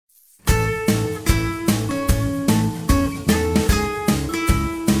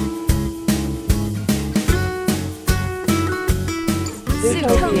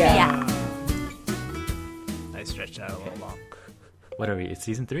stretch out a little long. What are we? It's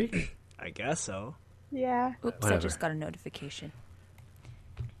season 3? I guess so. Yeah. Oops, Whatever. I just got a notification.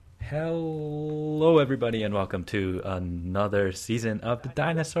 Hello, everybody, and welcome to another season of the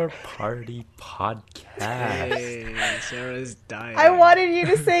Dinosaur Party Podcast. Hey, Sarah's dying. I wanted you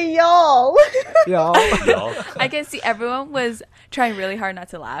to say y'all. y'all. Y'all. I can see everyone was trying really hard not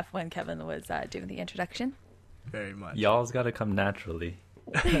to laugh when Kevin was doing the introduction. Very much. Y'all's got to come naturally.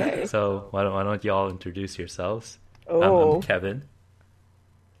 Okay. So why don't y'all introduce yourselves? Oh, I'm Kevin.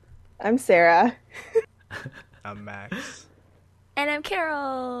 I'm Sarah. I'm Max. And I'm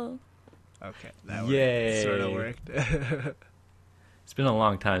Carol. Okay, that Yay. sort of worked. It's been a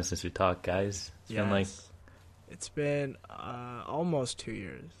long time since we talked, guys. It's been like It's been almost 2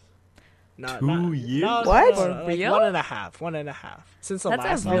 years. Two years? What? Like Real? 1.5 since the That's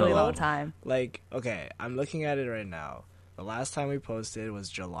last a time. really long long time. Like, okay, I'm looking at it right now. The last time we posted was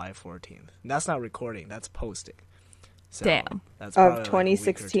July 14th. That's not recording, that's posting. So Damn. That's probably Of like a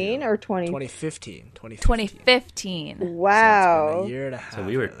 2016 week or or two. 20? 2015. 2015. So it's Wow. been a year and a half. So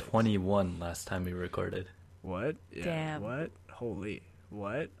we were at least. 21 last time we recorded. What? Yeah. Damn. What? Holy.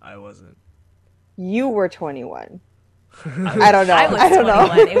 What? I wasn't. You were 21. I don't know. I was I don't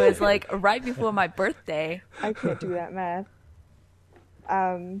 21. know. It was like right before my birthday. I can't do that math.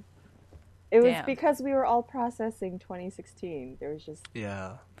 It was Damn. because we were all processing 2016. There was just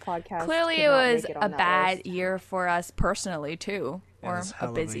Yeah. podcasts. Clearly, could it not was make it a on that bad list. year for us personally too, It or was a hell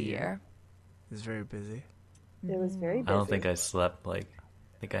of a busy year. year. It's very busy. It was very busy. I don't think I slept I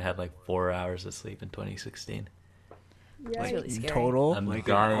think I had like 4 hours of sleep in 2016. Yeah. really In scary. total, I'm like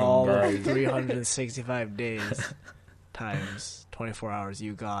dying, all guys. of 365 days times 24 hours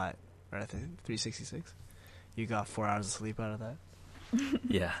you got, or I think 366. You got 4 hours of sleep out of that.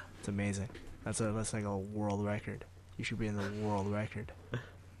 Yeah. It's amazing. That's like a world record. You should be in the world record.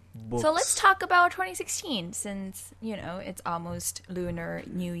 Books. So let's talk about 2016 since, it's almost Lunar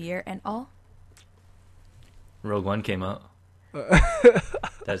New Year and all. Rogue One came out.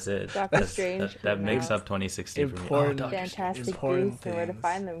 That's it. Doctor Strange That came makes out. up 2016 for me. Important. Doctor Strange. Fantastic Important Beasts and Where to things.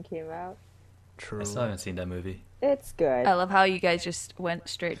 Find Them came out. True. I still haven't seen that movie. It's good. I love how you guys just went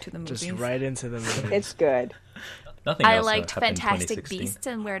straight to the movies. Just right into the movie. It's good. Nothing I else liked happened in Fantastic 2016. Beasts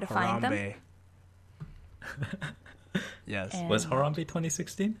and Where to Find Them. Harambe. Yes. And- Was Harambe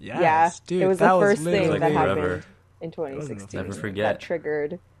 2016? Yes, Yeah, dude, it was that the first literally thing like that forever. happened in 2016. Never That forget.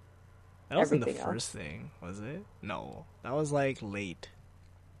 triggered. That wasn't the everything else. first thing, was it? No, that was like late.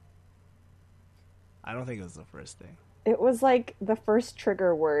 I don't think it was the first thing. It was like the first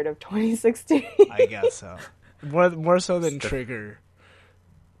trigger word of 2016. I guess so. More so than It's the- trigger.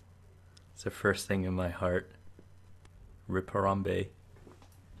 It's the first thing in my heart. Rip Harambe.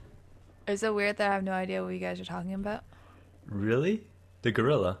 Is it weird that I have no idea what you guys are talking about? Really? The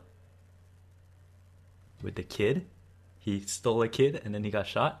gorilla? With the kid? He stole a kid and then he got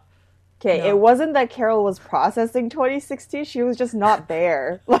shot? Okay, No. it wasn't that Carol was processing 2016. She was just not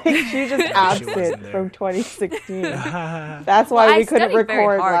there. Like, she was just wasn't absent there. from 2016. Just That's why Well, we I couldn't studied very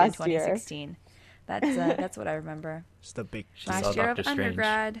record hard last in year. 2016. That's what I remember. a big saw Last year of Doctor Strange.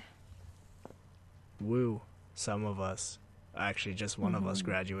 undergrad. woo. Some of us, actually, just one of Mm-hmm. us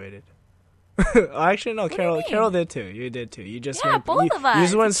graduated. Actually, no, do you Carol. mean? Carol did too. You did too. You just Yeah, went, both you, of us. You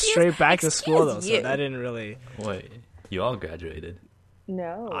just went Excuse- straight back to school though, excuse so that you. didn't really. Wait, you all graduated.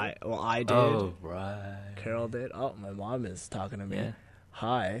 No. I did. Oh, right. Carol did. Oh, my mom is talking to me. Yeah.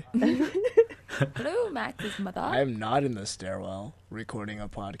 Hi. Hello, Max's mother. I'm not in the stairwell recording a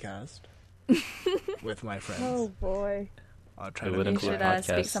podcast with my friends. Oh, boy. I'll try It to wouldn't make you be should a it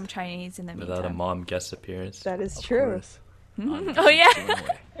speak podcast some Chinese in the Without a meantime. mom guest appearance. That is of true. course. Oh yeah,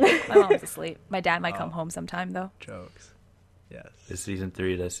 my mom's asleep. My dad might come home sometime though. Jokes. Yes. Is season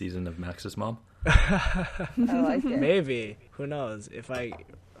 3 the season of Max's mom? I like it. Maybe. Who knows? If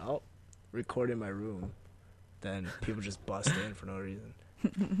I'll record in my room, then people just bust in for no reason.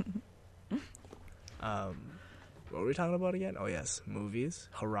 What were we talking about again? Oh yes, movies,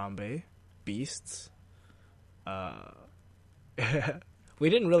 Harambe, Beasts. We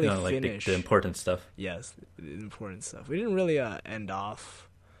didn't really Like finish. the important stuff. Yes, the important stuff. We didn't really end off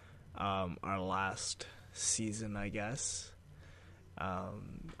our last season, I guess.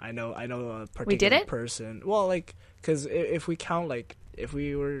 I know a particular didn't? person. Well, like, because if we count, like, if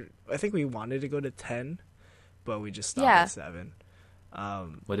we were, I think we wanted to go to 10, but we just stopped Yeah. at 7.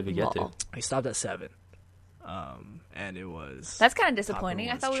 What did we get to? Lol. We stopped at 7. And it was That's kind of disappointing.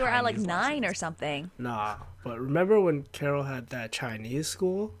 I was thought we were at like Chinese 9 or lessons. something. Nah, but remember when Carol had that Chinese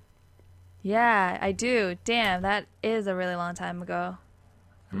school? Yeah, I do. Damn, that is a really long time ago.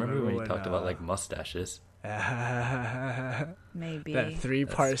 I remember when you when, talked about like mustaches. that Maybe.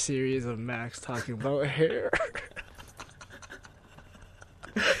 3-part series of Max talking about hair.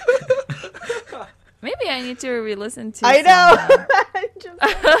 Maybe I need to re-listen to I know. Just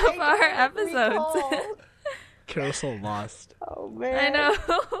like, of I our can't episodes. recall. Carol's so lost. Oh I man. know.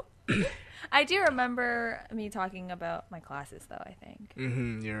 I do remember me talking about my classes, though, I think.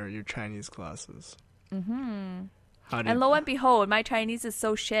 Your Chinese classes. Mm-hmm. How did And lo and behold, my Chinese is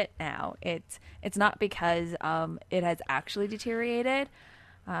so shit now. It's not because it has actually deteriorated.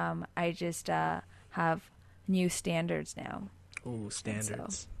 I just have new standards now. oh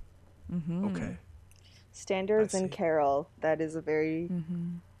standards? Mm-hmm. Okay. Standards I and see. Carol. That is a very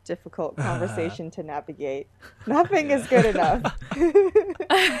Mm-hmm. difficult conversation to navigate. Nothing is good enough.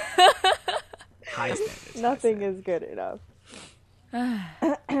 High standards. Nothing is good enough.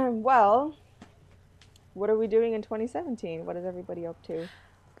 Well, what are we doing in 2017? What is everybody up to?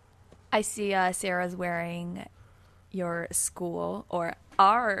 I see Sarah's wearing your school or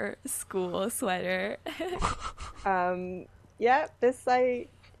our school sweater. Yeah, this I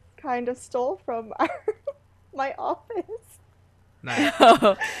kind of stole from my office. Nice.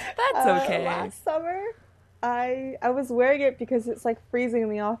 Oh, that's okay. Last summer, I was wearing it because it's like freezing in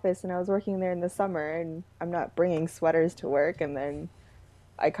the office, and I was working there in the summer, and I'm not bringing sweaters to work. And then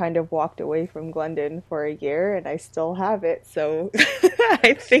I kind of walked away from Glendon for a year, and I still have it. So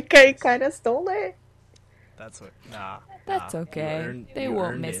I think I kind of stole it. That's what. Nah. That's nah. okay. They you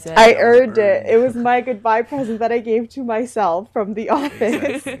won't earned miss it. I earned it. It was my goodbye present that I gave to myself from the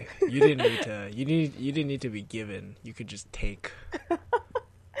office. Exactly. You didn't need to. You didn't need to be given. You could just take.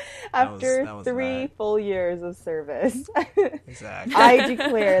 After that was 3 mad. full years of service, Exactly. I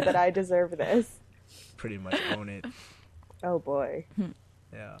declare that I deserve this. Pretty much own it. Oh boy.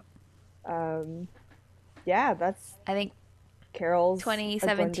 Yeah. Yeah, that's I think Carol's.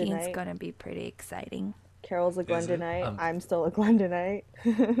 2017 is Glendonite. going to be pretty exciting. Carol's a it? Glendonite. I'm still a Glendonite.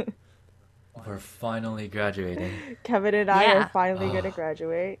 We're finally graduating. Kevin and I Yeah. are finally going to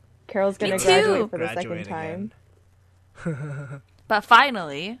graduate. Carol's going Me to too. graduate for the second Graduate time. again. But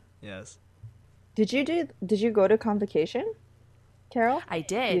finally, Yes. Did you go to convocation, Carol? I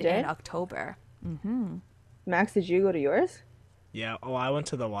did, You did? in October. Max, did you go to yours? Yeah. Oh, I went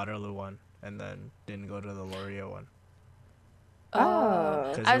to the Waterloo one and then didn't go to the Laurier one.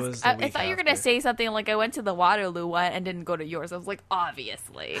 Oh. 'Cause I, it was, was the I week thought you were going to after. say something like I went to the Waterloo one and didn't go to yours. I was like,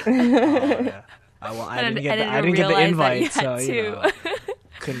 obviously. Oh, yeah. I didn't get the realize invite, that you so had you to. know.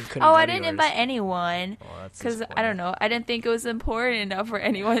 Couldn't Oh, go I to didn't yours. invite anyone Oh, that's because I disappointing. don't know. I didn't think it was important enough for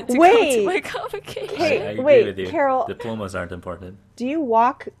anyone to go to Wait. my convocation. Hey, I agree wait, with you. Carol- Diplomas aren't important. Do you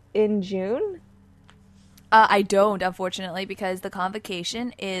walk in June? I don't, unfortunately, because the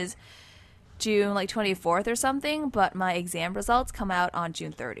convocation is June like 24th or something, but my exam results come out on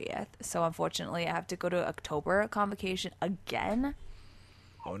June 30th. So unfortunately, I have to go to October convocation again,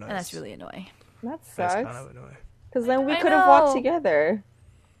 Oh, nice. and that's really annoying. That That's sucks. kind of annoying. Because then we I could have walked know. together.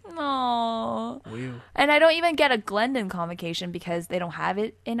 No. Will. And I don't even get a Glendon convocation because they don't have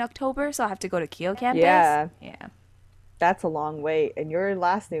it in October, so I have to go to Keele campus. Yeah. Yeah. That's a long wait, and your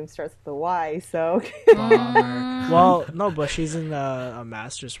last name starts with a Y, so Well, no, but she's in a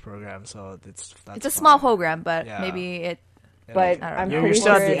master's program, so that's It's a small fine. program, but Yeah. maybe it. but I don't I'm know. You're pretty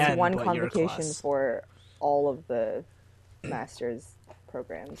still sure at the it's end, one but your convocation class. for all of the master's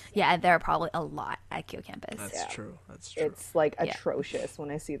programs. Yeah, and there are probably a lot at Keele campus. That's Yeah. true. That's true. It's like Yeah. atrocious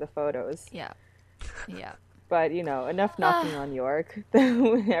when I see the photos. Yeah. Yeah. But you know, enough knocking on York.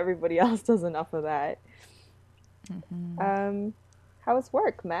 Everybody else does enough of that. How's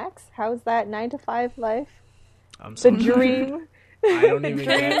work, Max? How's that 9 to 5 life? I'm The so dream I don't even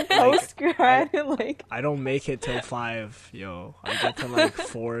get post grad, like I don't make it till 5, yo. I get to like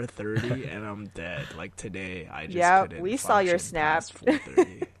 4:30 and I'm dead. Like today, I just Yeah, couldn't we saw your function past snap.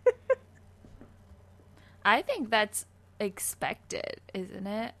 4:30. I think that's expected, isn't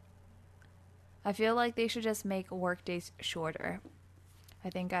it? I feel like they should just make work days shorter. I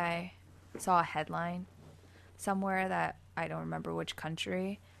think I saw a headline somewhere that I don't remember which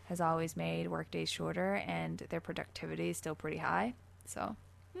country has always made work days shorter and their productivity is still pretty high. So,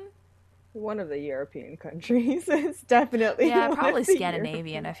 one of the European countries. It's definitely yeah, one probably of the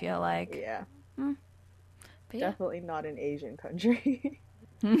Scandinavian, I feel like. Yeah, But yeah, definitely not an Asian country.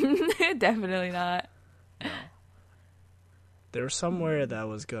 definitely not. There was somewhere that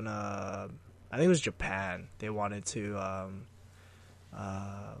was gonna, I think it was Japan. They wanted to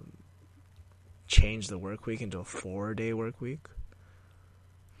change the work week into a 4-day work week.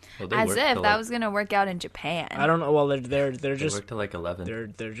 Well, they As work if till, that like, was going to work out in Japan. I don't know. Well, they're they just work till like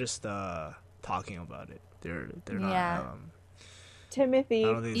 11. they're just talking about it. They're not. Yeah. Timothy, I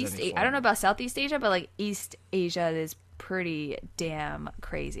don't think there's any I don't know form. about Southeast Asia, but like East Asia is pretty damn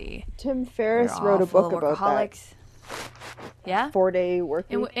crazy. Tim Ferriss They're wrote a all full book of about that workaholics. Yeah? 4-day work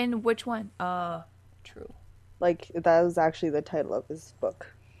week. In which one? Like that was actually the title of his book.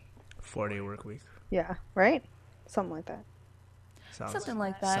 4-day work week. Yeah, right? Something like that. Something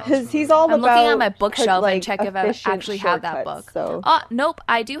like that. Because he's all I'm about looking at my bookshelf like, and check if I efficient actually have that shortcuts, book. So Oh, nope,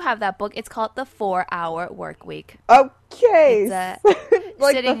 I do have that book. It's called The 4-Hour Work Week. okay, It's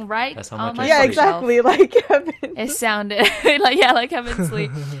like sitting right That's how on much my I yeah, sleep. bookshelf. exactly. Like Kevin. It sounded like Kevin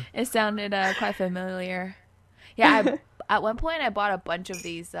Sleep. It sounded quite familiar. Yeah, at one point I bought a bunch of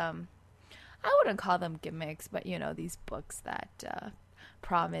these. I wouldn't call them gimmicks, but these books that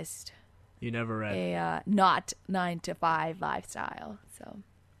promised You never read. a not 9 to 5 lifestyle. So,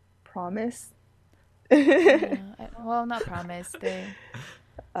 Promise. well, not promised.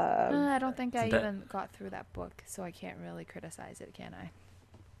 I don't think I That- even got through that book, so I can't really criticize it, can I?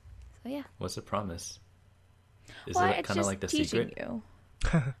 So yeah. What's the promise? Is Well, it it's kind of just like the teaching secret? you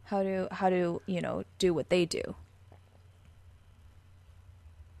how to do what they do.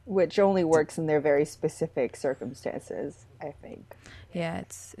 Which only works in their very specific circumstances, I think. Yeah,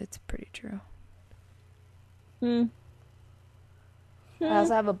 it's pretty true. Hmm. I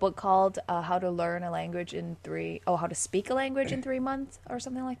also have a book called How to Learn a Language in How to Speak a Language in 3 months or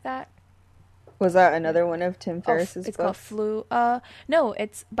something like that. Was that another one of Tim Ferriss's It's books? called no,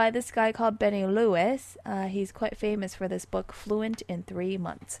 it's by this guy called Benny Lewis. He's quite famous for this book, Fluent in 3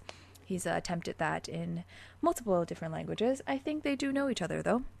 Months. He's attempted that in multiple different languages. I think they do know each other,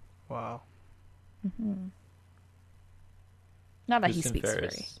 though. Wow. Not that Who's he Tim speaks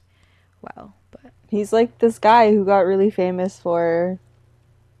Ferriss? very well, but He's like this guy who got really famous for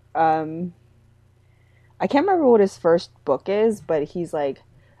I can't remember what his first book is, but he's like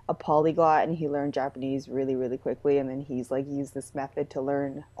a polyglot and he learned Japanese really, really quickly, and then he's like used this method to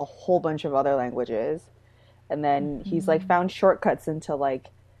learn a whole bunch of other languages. And then he's like found shortcuts into like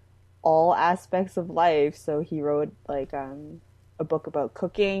all aspects of life. So he wrote like a book about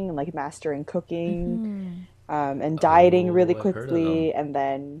cooking and like mastering cooking. And dieting really I've heard of quickly, and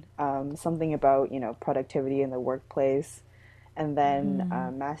then something about productivity in the workplace, and then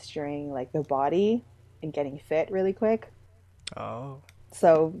mastering like the body and getting fit really quick. Oh.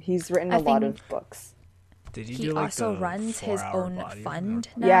 So he's written I a lot think of books. Did you he do like also the runs his 4-hour own body fund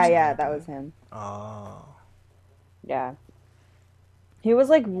workout? now. Yeah, that was him. Oh. Yeah, he was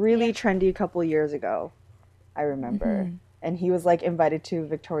like really trendy a couple years ago, I remember, and he was like invited to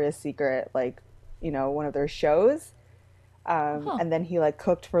Victoria's Secret, like one of their shows. And then he like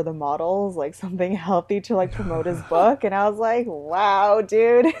cooked for the models, like something healthy to like promote his book, and I was like, wow,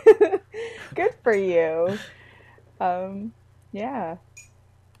 dude, good for you. Yeah,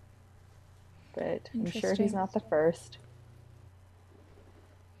 but I'm sure he's Interesting. not the first.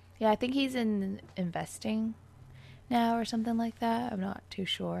 Yeah, I think he's in investing now or something like that. I'm not too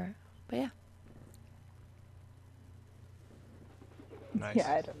sure, but yeah. Nice.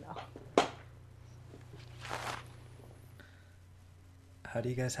 Yeah, I don't know. How do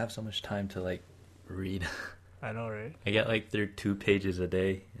you guys have so much time to like read? I know, right? I get like through 2 pages a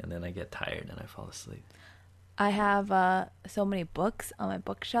day, and then I get tired and I fall asleep. I have so many books on my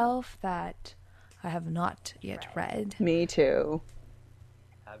bookshelf that I have not yet read. Me too.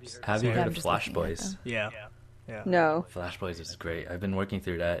 Have you Yeah, heard I'm of just Flash looking at Boys? them. Yeah. Yeah. No. Flash Boys is great. I've been working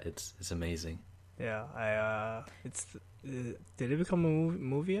through that. It's amazing. Yeah. Did it become a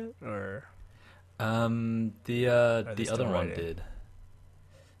movie yet, or? The they other still one writing? did.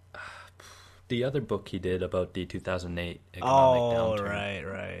 The other book he did about the 2008 economic Oh, downturn.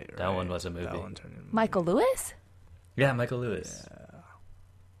 right. That one was a movie. That one turned into a movie. Michael Lewis? Yeah, Michael Lewis.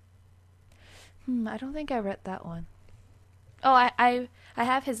 I don't think I read that one. Oh, I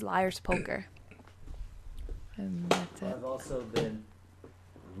have his Liar's Poker. That's it. I've also been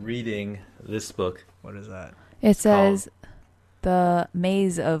reading this book. What is that? It says The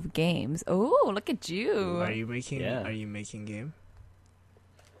Maze of Games. Oh, look at you. Are you making? Yeah. Are you making game?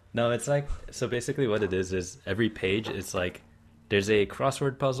 No, it's like, so basically what it is every page it's like there's a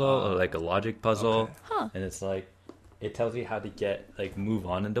crossword puzzle or like a logic puzzle, Okay. and it's like it tells you how to move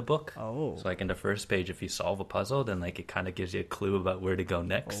on in the book. Oh. So like in the first page, if you solve a puzzle, then like it kind of gives you a clue about where to go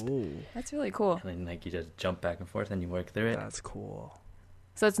next, Oh, That's really cool. and then like you just jump back and forth and you work through it. that's cool.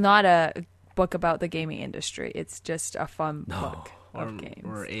 So it's not a book about the gaming industry. It's just a fun No. book of games.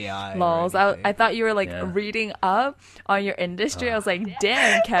 Or AI. or Lols. anything. I thought you were like Yeah. reading up on your industry. I was like,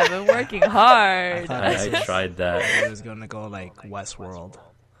 damn, Kevin, working hard. thought I tried that. I was gonna go like Westworld.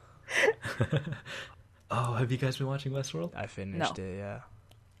 Oh, have you guys been watching Westworld? I finished No. it. Yeah.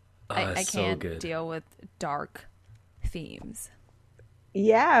 Oh, I it's can't so good. deal with dark themes.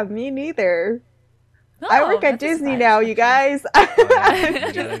 Yeah, me neither. Oh, I work at that's Disney nice, now, you actually. guys. You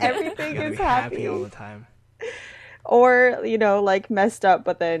gotta Just be- everything you gotta is be happy happy. all the time. or like messed up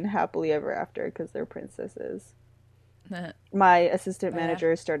but then happily ever after because they're princesses. My assistant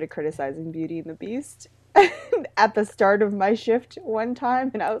manager started criticizing Beauty and the Beast at the start of my shift one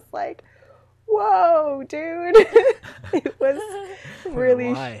time, and I was like, whoa, dude. It was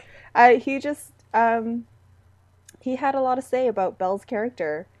really Why? he just he had a lot to say about Belle's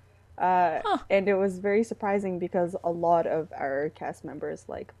character, and it was very surprising because a lot of our cast members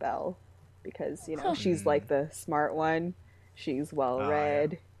like Belle because she's like the smart one, she's well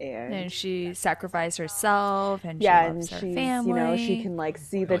read, And she sacrificed herself, and yeah, she and loves her she's family. she can like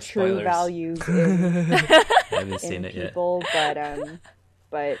see No the true spoilers. values in I haven't seen in it yet. people,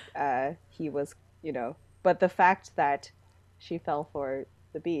 but he was, but the fact that she fell for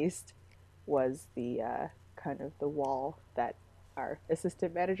the Beast was the kind of the wall that our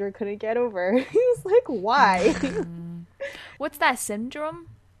assistant manager couldn't get over. He was like, why? What's that syndrome?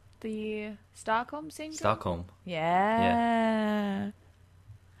 The Stockholm syndrome? Stockholm. Yeah.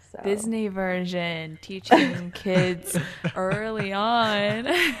 So, Disney version, teaching kids early on.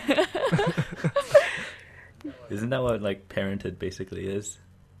 Isn't that what like parenthood basically is?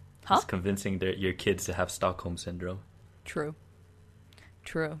 Huh? It's convincing your kids to have Stockholm syndrome. True.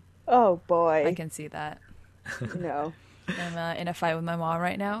 oh boy, I can see that. no. I'm in a fight with my mom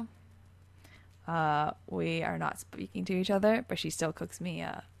right now. We are not speaking to each other, but she still cooks me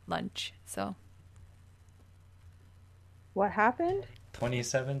lunch. So What happened?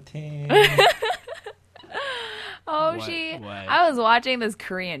 2017. What? I was watching this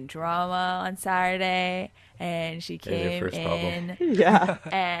Korean drama on Saturday, and she There's your came first problem. in Yeah.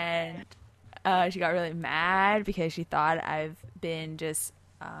 and she got really mad because she thought I've been just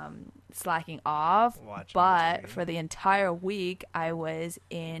slacking off. Watching But TV. for the entire week, I was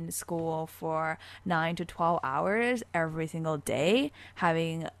in school for 9 to 12 hours every single day,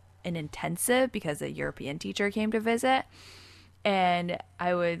 having an intensive because a European teacher came to visit. And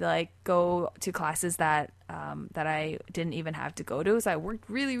I would like go to classes that I didn't even have to go to. So I worked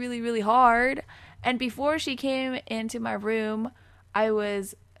really, really, really hard. And before she came into my room, I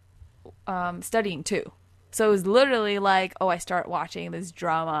was studying too. So it was literally like, oh, I start watching this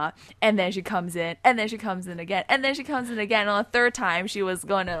drama, and then she comes in, and then she comes in again, and then she comes in again. And on the third time, she was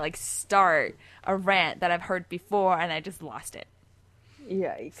going to like start a rant that I've heard before, and I just lost it.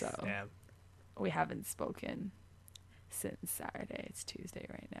 Yikes. So Damn. we haven't spoken since Saturday. It's Tuesday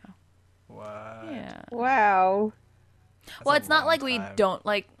right now. What? Yeah. Wow. That's Well, a it's not long like we time. don't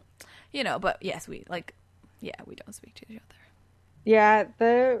like, but yes, we like, yeah, we don't speak to each other. Yeah,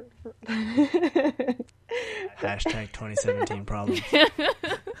 the Hashtag 2017 problems.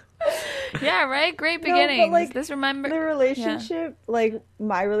 Yeah, right. Great No, but, beginnings. like, This remember. the relationship, like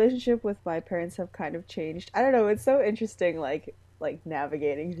my relationship with my parents have kind of changed. I don't know, it's so interesting like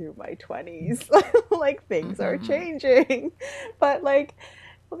navigating through my 20s. Like things are changing. But like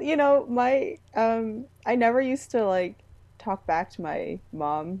my I never used to like talk back to my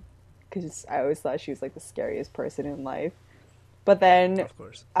mom cuz I always thought she was like the scariest person in life. But then Of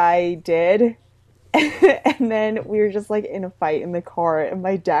course. I did. And then we were just like in a fight in the car, and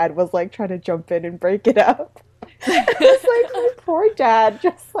my dad was like trying to jump in and break it up. It's like, my poor dad,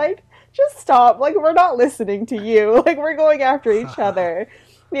 just stop. Like, we're not listening to you. Like, we're going after each other,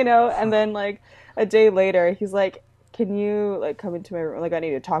 And then like a day later, he's like, "Can you like come into my room? Like, I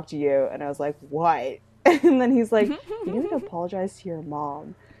need to talk to you." And I was like, "What?" And then he's like, "You need to apologize to your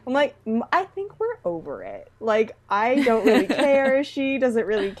mom." I'm like, I think we're over it. Like, I don't really care. She doesn't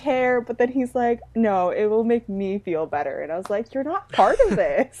really care. But then he's like, no, it will make me feel better. And I was like, you're not part of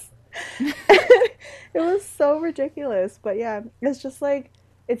this. It was so ridiculous. But yeah, it's just like,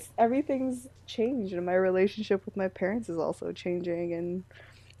 everything's changed. And my relationship with my parents is also changing. And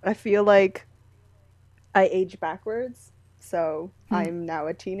I feel like I age backwards. So I'm now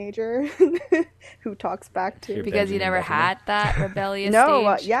a teenager who talks back to You're Because you Benjamin never Button. had that rebellious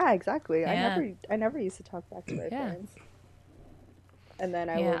no, stage. yeah, exactly. Yeah. I never used to talk back to my Yeah. parents. And then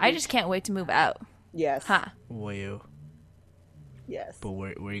I Yeah, will I be- just can't wait to move out. yes, Huh. Will you? yes. But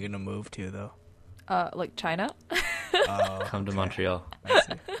where are you gonna move to though? Like China? Oh, Come to Montreal. I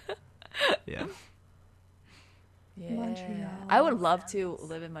see. Yeah. Yeah. Montreal. I would love to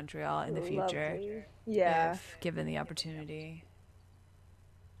live in Montreal in the future. Lovely. Yeah, If given the opportunity.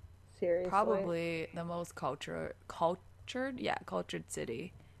 seriously. Probably the most cultured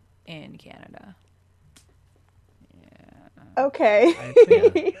city in Canada. Okay. I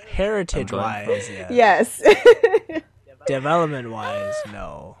think heritage wise, yeah. Yes. Development wise,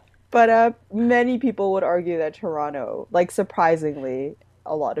 no. But many people would argue that Toronto, like surprisingly,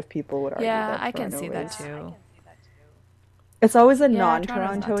 a lot of people would argue Yeah, that I can Toronto see that is- too. It's always the Yeah, Toronto's not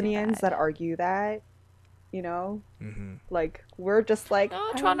too non-Torontonians bad. that argue that. you know? Mm-hmm. Like, we're just like, Oh, I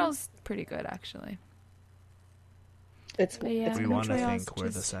don't know. Toronto's pretty good actually. It's, But yeah, it's We want to Montreal's think we're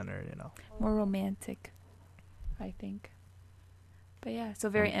the just center, you know. more romantic, I think. But yeah, so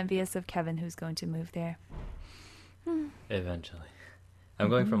very envious of Kevin who's going to move there. Eventually. I'm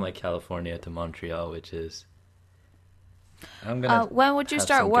going from like California to Montreal, which is I'm gonna When would you have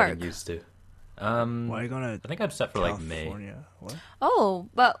start some work? getting used to. Why are you going I to think I'm set for like May. California? What? Oh,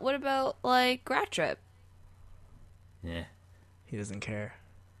 but what about like grad trip? Yeah. He doesn't care.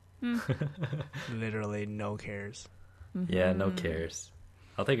 Literally no cares. Yeah, no cares.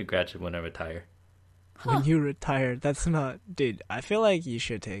 I'll take a grad trip when I retire. When you retire, that's not... Dude, I feel like you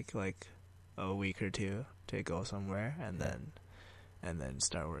should take, like, a week or two to go somewhere and then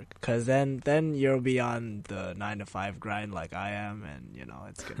start work. Because then you'll be on the 9 to 5 grind like I am, and, you know,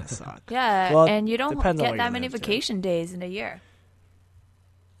 it's going to suck. Yeah, Well, and you don't depends on get where that you many live, too. vacation days in a year.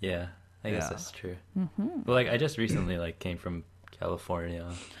 Yeah, I guess Yeah. that's true. But like I just recently like came from California.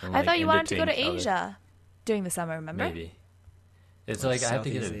 And, I like, thought you in wanted to go to between Asia during the summer, remember? Maybe. It's Like like I have to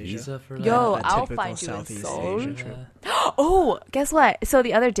get a Southeast Asia? visa for Yo, that. A I'll typical find you in Southeast Seoul. Asia trip. Oh, guess what? So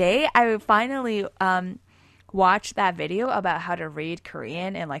the other day, I finally watched that video about how to read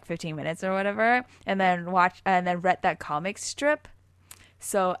Korean in like 15 minutes or whatever, and then read that comic strip.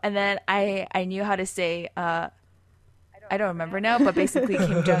 So, and then I knew how to say I don't remember now, but basically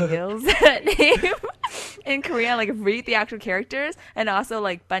Kim Jong Il's name in Korean, like read the actual characters, and also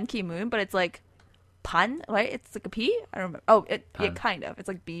like Ban Ki Moon, but it's like pun, right? It's like a P. I don't remember. Oh, yeah, Pun. kind of. It's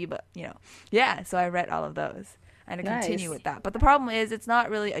like B, but you know, yeah. So I read all of those, and I continue Nice. with that. But the problem is, it's not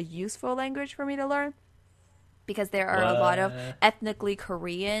really a useful language for me to learn because there are a lot of What? ethnically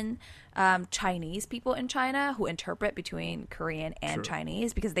Korean Chinese people in China who interpret between Korean and True.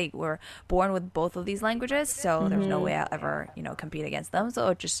 Chinese because they were born with both of these languages. So there's no way I'll ever, compete against them. So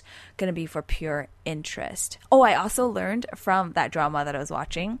it's just going to be for pure interest. Oh, I also learned from that drama that I was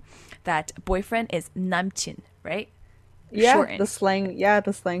watching that boyfriend is namchin, right? Yeah, Shortened. the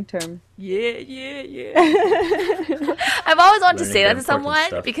slang term. Yeah. I've always wanted to Learning say that the to someone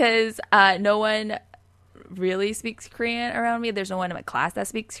important stuff. because no one really speaks Korean around me. There's no one in my class that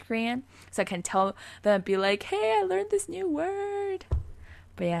speaks Korean. So I can tell them and be like, hey, I learned this new word.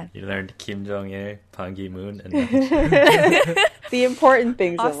 But yeah. You learned Kim Jong Il, Pan Ki Moon, and The important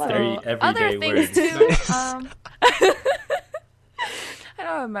things in Also, life. Very other everyday things words. too. I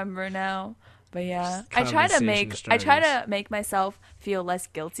don't remember now. But yeah, I try to make myself feel less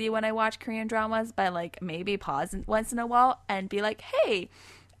guilty when I watch Korean dramas by like maybe pause once in a while and be like, hey,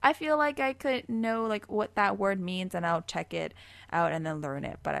 I feel like I could know like what that word means and I'll check it out and then learn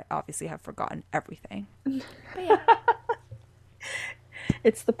it. But I obviously have forgotten everything. But yeah.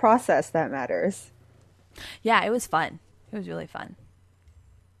 It's the process that matters. Yeah, it was fun. It was really fun.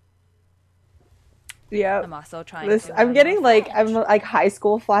 Yeah. I'm also trying I'm getting like high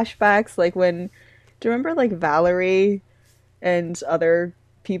school flashbacks, like when, do you remember like Valerie and other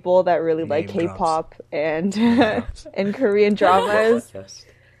people that really like Name K-pop and and Korean dramas, Yes.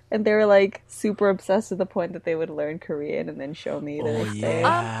 and they were like super obsessed to the point that they would learn Korean and then show me the Oh, next day.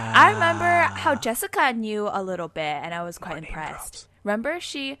 yeah. I remember how Jessica knew a little bit, and I was quite Name impressed. drops. Remember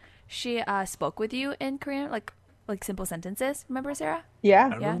she spoke with you in Korean, like simple sentences. Remember, Sarah? Yeah.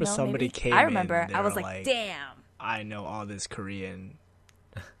 I remember no, somebody maybe? came I in, remember. they I was were like, damn. I know all this Korean,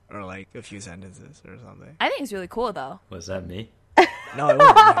 or like a few sentences or something. I think it's really cool though. Was that me? No, it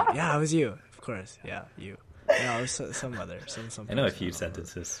wasn't you. Yeah, it was you. Of course. Yeah, you. No, it was some other. Some I know a person, few don't remember.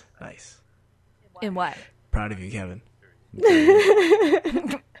 sentences. Nice. In what? Proud of you, Kevin.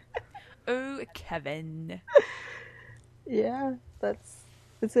 Oh, Kevin. Yeah,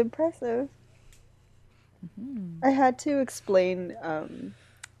 it's impressive. I had to explain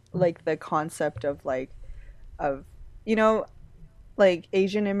like the concept of like like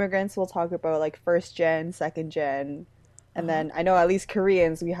Asian immigrants will talk about like first gen, second gen, and then I know at least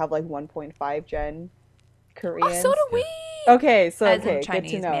Koreans we have like 1.5 gen Koreans. Oh, so do we. Okay, so As okay, in good to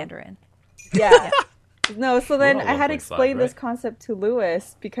Chinese know. Mandarin. Yeah. No, so then We're all I had to 1.5, explain this right? concept to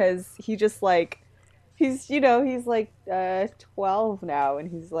Lewis because he just like he's like 12 now and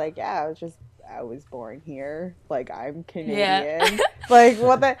he's like, yeah, I was born here. Like I'm Canadian. Yeah. Like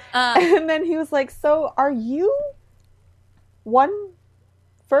what the and then he was like, so are you one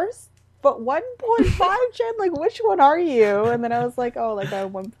first but 1.5 gen? Like which one are you? And then I was like, oh, like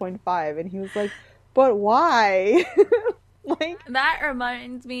I'm 1.5 and he was like, but why? Like That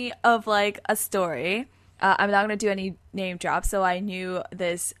reminds me of like a story. I'm not going to do any name drops. So I knew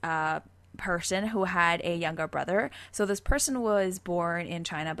this person who had a younger brother. So this person was born in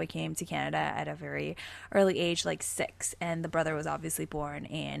China but came to Canada at a very early age, like 6. And the brother was obviously born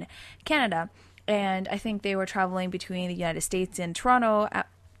in Canada. and I think they were traveling between the United States and Toronto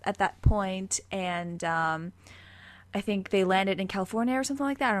at that point, and I think they landed in California or something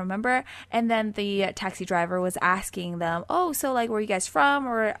like that. I don't remember. And then the taxi driver was asking them, "Oh, so like, where are you guys from?"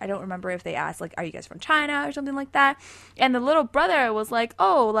 Or I don't remember if they asked like, "Are you guys from China?" or something like that. And the little brother was like,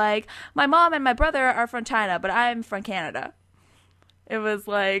 "Oh, like my mom and my brother are from China, but I'm from Canada." It was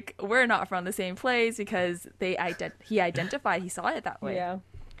like, we're not from the same place because he identified, he saw it that way. Yeah.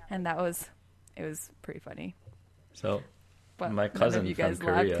 And it was pretty funny. So But my none cousin of you from guys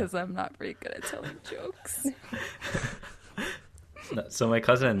laughed Korea. because I'm not very good at telling jokes. So my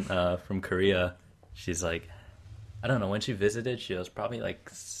cousin from Korea, she's like, I don't know, when she visited, she was probably like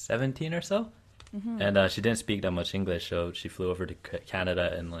 17 or so. And she didn't speak that much English, so she flew over to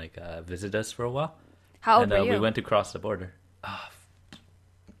Canada and like visited us for a while. How old And were you? we went to cross the border.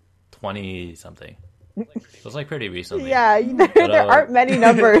 20 something. It was like pretty recently. Yeah, there aren't many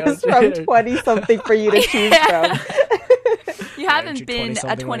numbers from 20 something for you to choose from. You Aren't haven't you been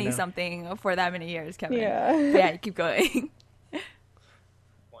 20-something a right now? 20-something for that many years, Kevin. Yeah. But yeah, you keep going.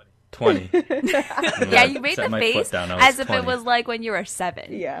 20. Yeah, you made Set the my face foot down, I was as if 20. it was like when you were 7.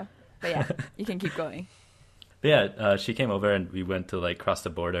 Yeah. But yeah, you can keep going. But yeah, she came over and we went to like cross the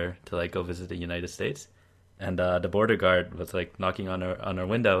border to like go visit the United States. And the border guard was like knocking on our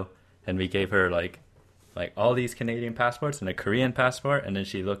window, and we gave her like all these Canadian passports and a Korean passport. And then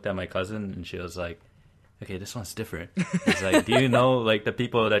she looked at my cousin and she was like, "Okay, this one's different." It's like, "Do you know like the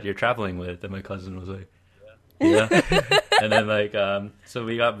people that you're traveling with?" And my cousin was like, "Yeah." And then like so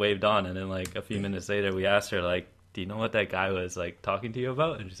we got waved on, and then like a few minutes later we asked her like, "Do you know what that guy was like talking to you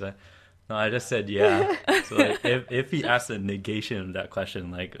about?" And she's like, "No, I just said yeah." So like if he asked a negation of that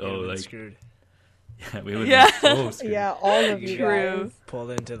question, like, You'd oh, have been like screwed. yeah, we would Yeah. be so screwed. Yeah, all of you True. guys.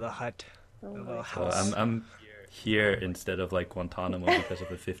 Pulled into the hut Oh of my a So house. I'm here instead of like Guantanamo because of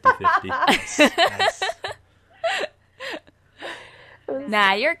a 50-50. Nice.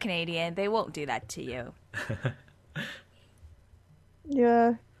 Nah, you're Canadian. They won't do that to you.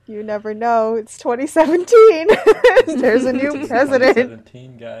 Yeah, you never know. It's 2017. There's a new president.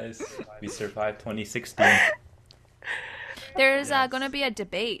 2017, guys. We survived 2016. There's going to be a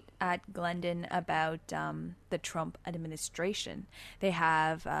debate at Glendon about the Trump administration. They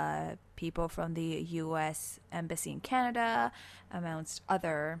have people from the U.S. Embassy in Canada, amongst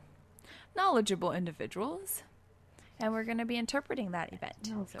other knowledgeable individuals. And we're going to be interpreting that event.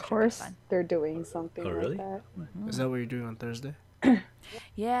 So it Of should be course, fun. they're doing something Oh, really? like that. Is that what you're doing on Thursday?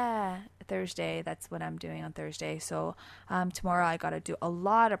 Yeah, Thursday. That's what I'm doing on Thursday. So tomorrow I got to do a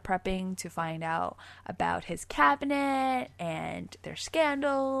lot of prepping to find out about his cabinet and their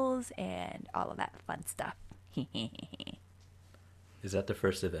scandals and all of that fun stuff. Is that the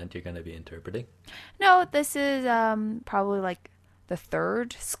first event you're going to be interpreting? No, this is probably like the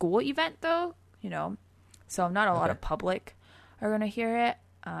third school event though, you know. So not a lot Okay. of public are going to hear it.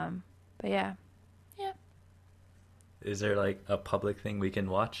 But yeah. Is there like a public thing we can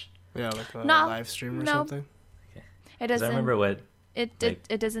watch? Yeah, like a No, live stream or no. something? It 'Cause doesn't I remember what it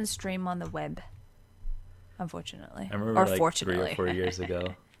doesn't stream on the web. Unfortunately. I remember or like fortunately. 3 or 4 years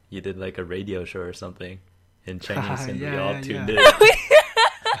ago, you did like a radio show or something in Chinese, and we Yeah, all yeah, tuned yeah.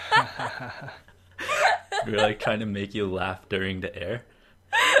 in. We were like trying to make you laugh during the air.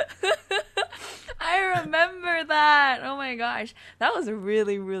 I remember that. Oh my gosh. That was a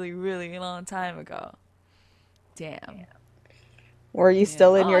really, really, really long time ago. Damn. Were you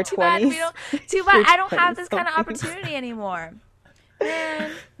still in Oh, your too bad 20s? Too bad I don't have this kind of 20-somethings. opportunity anymore.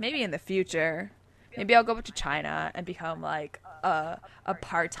 Man, maybe in the future. Maybe I'll go up to China and become like a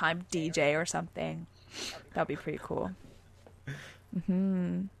part-time DJ or something. That'd be pretty cool. That'd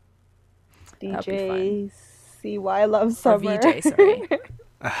be DJ CY Love Or Summer. VJ, sorry.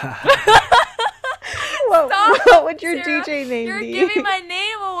 What would your Sarah, DJ name You're be? giving my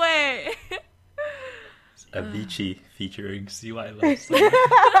name away. Avicii featuring CY Love Summer.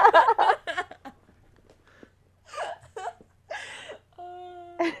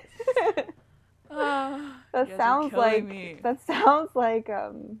 That You guys are sounds killing like me.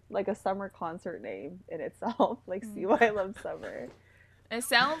 like a summer concert name in itself, like CY Love Summer. It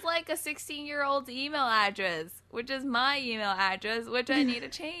sounds like a 16-year-old's email address, which is my email address, which I need to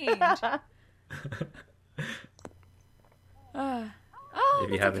change. Oh,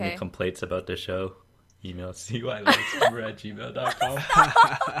 If you that's have okay. any complaints about the show, email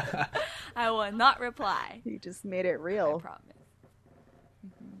cylovesummer@gmail.com. I will not reply. You just made it I real. promise.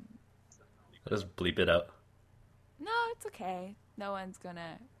 Just bleep it out. No, it's okay. No one's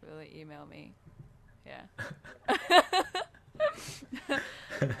gonna really email me. Yeah.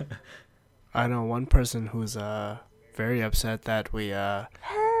 I know one person who's very upset that we Harry.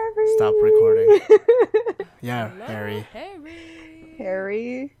 stop recording. Yeah, Hello, Harry.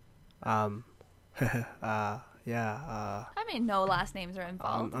 Harry. Yeah. I mean, no last names are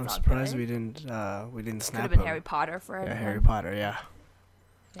involved. I'm It's all surprised good. we didn't Could snap have been him. Harry Potter for Yeah, everyone. Harry Potter. Yeah.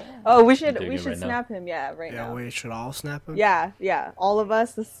 Yeah. Oh, we I'm should doing it right now. snap him. Yeah, right Yeah. now. We should all snap him. Yeah. All of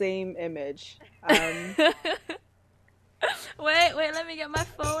us the same image. Wait, let me get my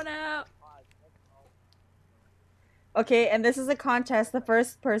phone out. Okay, and this is a contest. The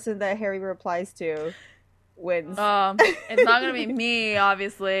first person that Harry replies to wins. It's not gonna be me,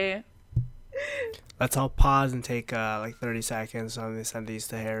 obviously. Let's all pause and take like 30 seconds on this. Send these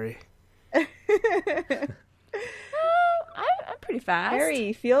to Harry. I'm pretty fast.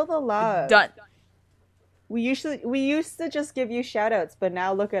 Harry, feel the love. Done. We used to just give you shout outs, but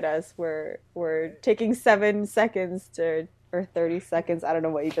now look at us. We're taking 7 seconds or 30 seconds. I don't know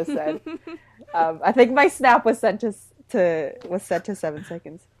what you just said. I think my snap was set to 7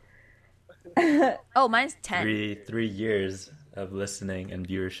 seconds. Oh, mine's 10. 3 years of listening and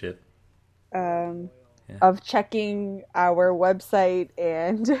viewership. Of checking our website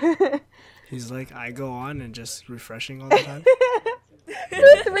and He's like, I go on and just refreshing all the time.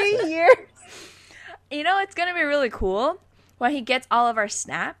 for 3 years. You know, it's gonna be really cool when he gets all of our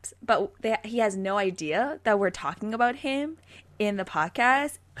snaps, but he has no idea that we're talking about him in the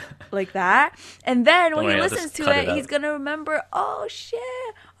podcast like that. And then when Don't worry, he I'll listens just to cut it, it he's out. gonna remember, oh shit,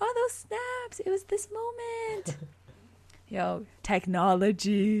 all those snaps. It was this moment. Yo,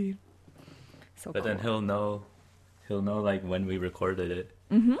 technology. So But cool. then he'll know like when we recorded it.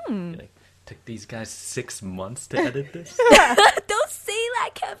 Mm-hmm. Like, took these guys 6 months to edit this. Don't say that,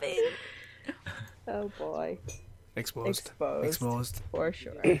 Kevin. Oh boy, Exposed. for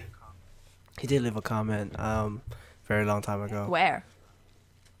sure. He did leave a comment very long time ago. Where?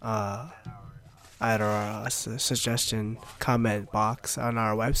 At our suggestion comment box on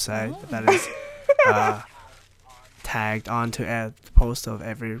our website that is tagged onto the post of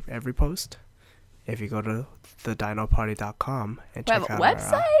every post. If you go to thedinoparty.com and We have check a out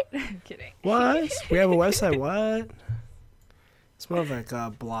website? our, I'm kidding. what? We have a website? What? It's more of like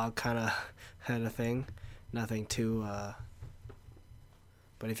a blog kind of thing. Nothing too.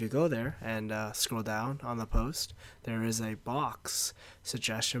 But if you go there and scroll down on the post, there is a box,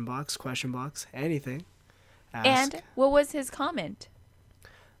 suggestion box, question box, anything. Ask, And what was his comment?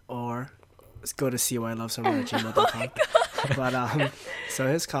 or go to cyilovesummer@gmail.com. But so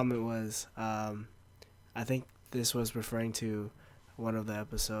his comment was, I think this was referring to one of the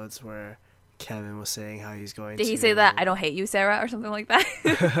episodes where Kevin was saying how he's going to. Did he say that I don't hate you, Sarah, or something like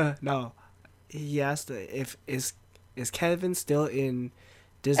that? No, he asked if is Kevin still in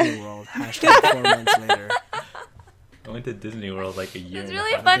Disney World? Hashtag 4 months later. I went to Disney World like a year. It's and a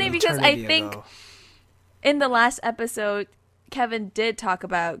really half funny ago. because I Eternity think ago. in the last episode, Kevin did talk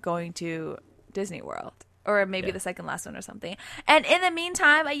about going to Disney World. Or maybe Yeah. the second last one or something. And in the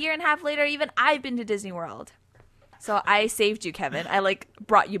meantime, a year and a half later, even I've been to Disney World. So I saved you, Kevin. I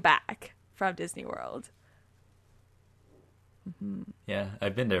brought you back from Disney World. Yeah,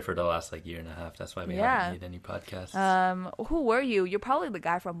 I've been there for the last year and a half. That's why we Yeah. haven't made any podcasts. Who were you? You're probably the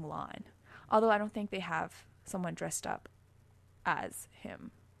guy from Mulan. Although I don't think they have someone dressed up as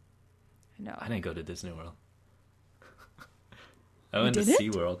him. No. I didn't go to Disney World. I went to didn't?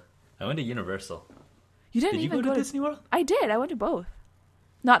 SeaWorld. I went to Universal. You didn't Did you even go to Disney World? I did. I went to both.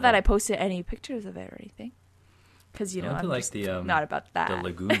 Not that Oh. I posted any pictures of it or anything. Because, I I'm went to just the not about that. the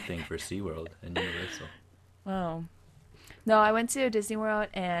lagoon thing for SeaWorld and Universal. Oh. No, I went to Disney World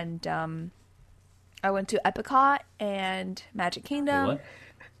and I went to Epcot and Magic Wait, Kingdom, what?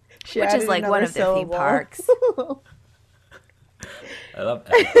 She which is added like one another of the theme syllable. parks. I love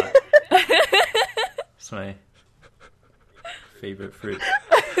Epcot. It's my favorite fruit.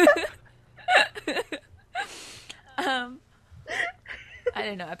 I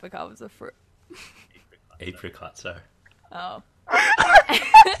didn't know Epcot was a fruit. Apricots are. Oh.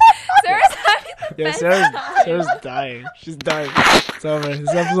 Sarah's having the Yeah, best Sarah's, time. Sarah's dying. She's dying. It's over. This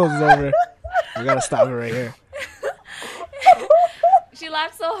episode's over. We gotta stop it right here. She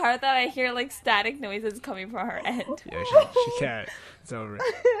laughed so hard that I hear static noises coming from her end. Yeah, she can't. It's over.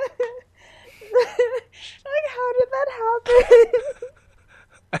 How did that happen?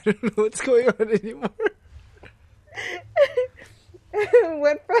 I don't know what's going on anymore.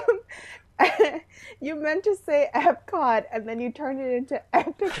 Went from you meant to say Epcot and then you turned it into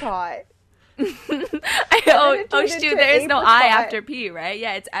Epcot. Oh it turned shoot, into there is no I apricot. after P, right?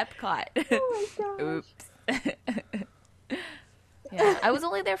 Yeah, it's Epcot. Oh my gosh. Oops. Yeah, I was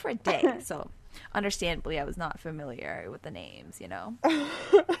only there for a day, so understandably I was not familiar with the names,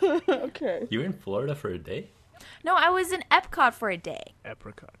 Okay. You were in Florida for a day? No, I was in Epcot for a day.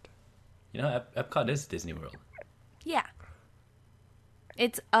 Apricot. You know, Epcot is Disney World. Yeah.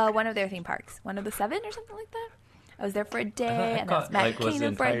 It's one of their theme parks. One of the 7 or something like that. I was there for a day, and I was Epcot, Magic was the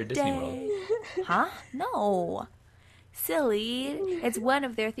Kingdom for a entire Disney World. day. Huh? No. Silly. It's one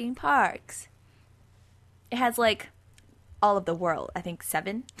of their theme parks. It has, like, all of the world. I think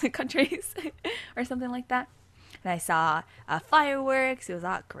 7 countries or something like that. And I saw fireworks. It was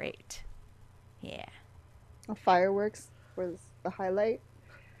all great. Yeah. Fireworks was the highlight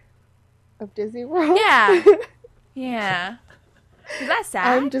of Disney World. Yeah. Yeah. Is that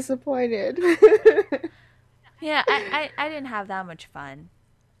sad? I'm disappointed. Yeah, I didn't have that much fun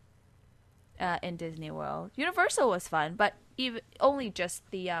in Disney World. Universal was fun, but even only just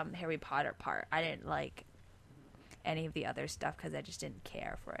the Harry Potter part. I didn't like any of the other stuff because I just didn't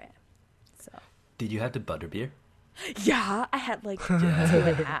care for it. So Did you have the butterbeer? yeah, I had like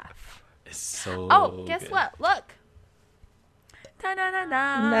 2.5. It's so. Oh, guess good. what? Look.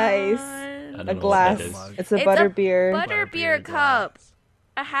 Ta-da-da-da. Nice. I don't A know glass. what that is. It's a It's butterbeer. Butterbeer cup.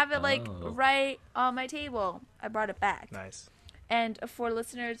 I have it like Oh. right on my table. I brought it back. Nice. And for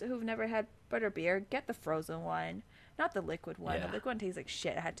listeners who've never had butterbeer, get the frozen one, not the liquid one. Yeah. The liquid one tastes like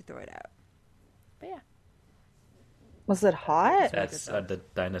shit. I had to throw it out. But yeah. Was it hot? That's the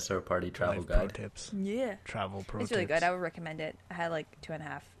Dinosaur Party travel Life pro guide. tips. Yeah. Travel pro It's really tips. good. I would recommend it. I had like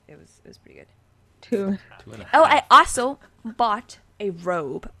 2.5. It was pretty good. 2. 2.5. Oh, I also bought a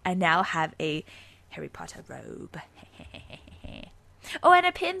robe. I now have a Harry Potter robe. Oh, and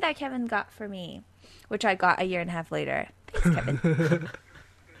a pin that Kevin got for me, which I got a year and a half later. Thanks, Kevin.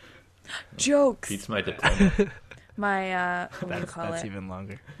 Jokes. Beats my diploma. My what do you That's, call that's it? even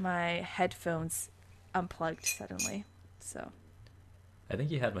longer. My headphones unplugged suddenly. So I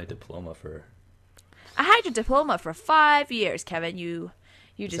think you had my diploma for. I had your diploma for 5 years, Kevin. You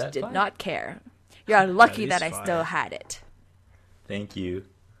just that did 5? not care. You're lucky That that is I still 5. had it. Thank you.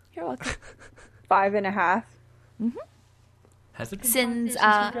 You're welcome. 5.5. Has it been Since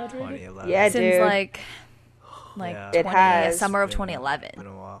 5 years since we graduated? 2011. Yeah, since dude. like Yeah. It has. summer of Been- 2011, Been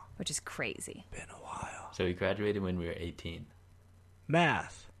a while. which is crazy. Been a while. So we graduated when we were 18.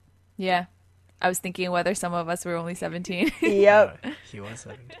 Math. Yeah. I was thinking whether some of us were only 17. Yep. He was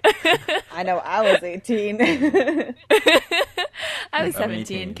 17. I know I was 18. I was I'm 17.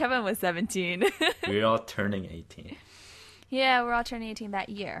 18. Kevin was 17. We were all turning 18. Yeah, we're all turning 18 that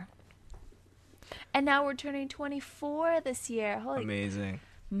year. And now we're turning 24 this year. Holy Amazing.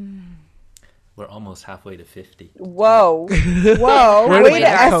 We're almost halfway to 50. Whoa. Whoa. Where Way did to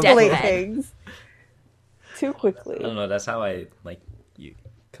that come escalate from? things. Too I quickly. don't know. That's how I you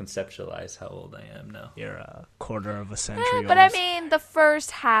conceptualize how old I am now. You're a quarter of a century But I old. mean, the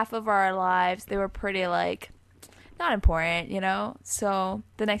first half of our lives, they were pretty, like, not important, you know? So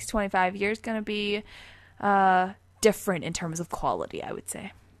the next 25 years going to be different in terms of quality, I would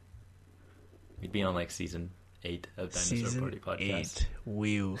say. We'd be on like season 8 of Dinosaur Season Party podcast. 8.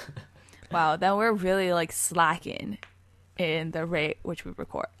 Woo. Wow, then we're really, like, slacking in the rate which we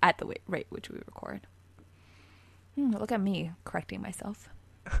record, at the rate which we record. Look at me correcting myself.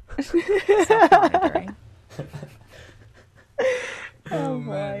 Self-monitoring. Oh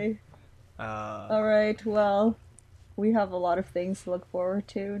boy. Uh, All right. Well, we have a lot of things to look forward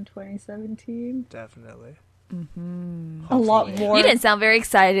to in 2017. definitely. A lot Hopefully. more. You didn't sound very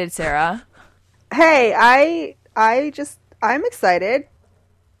excited, Sarah. Hey, I'm excited.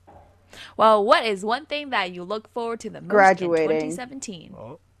 Well, what is one thing that you look forward to the most Graduating. in 2017?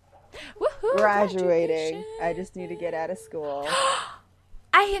 Oh, Woohoo! Graduating. graduation. I just need to get out of school.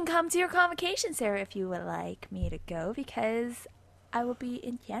 I can come to your convocation, Sarah, if you would like me to go, because I will be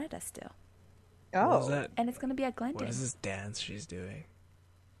in Canada still, what is Oh. that? and it's going to be at What Glendon. is this dance she's doing?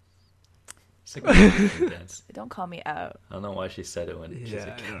 It's like a American dance. Don't call me out. I don't know why she said it when she's Yeah,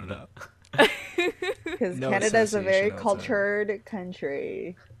 a I kid. don't know. Because No Canada's a very association outside. cultured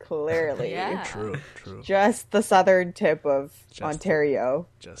country, clearly. Yeah. True, true. Just the southern tip of Just- Ontario.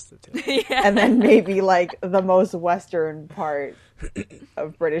 Just the tip. Yeah. And then maybe like the most western part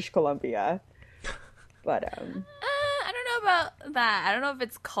of British Columbia. But I don't know about that. I don't know if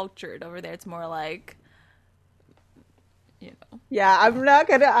it's cultured over there. It's more like, you know. yeah,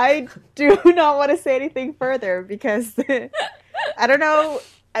 I do not want to say anything further because I don't know.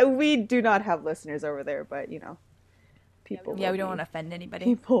 We do not have listeners over there, but you know, people. Yeah, will we don't be- want to offend anybody.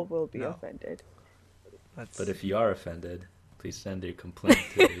 People will be No. offended. Let's, But if you are offended, please send your complaint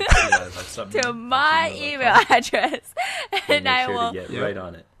to To my email address, and Make I sure will to get Yep. right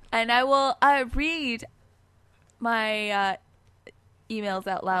on it. read my emails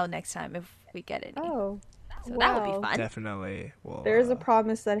out loud next time if we get any. Oh, So that would wow. be fun. definitely will. There's a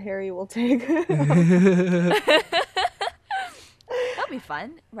promise that Harry will take. That'll be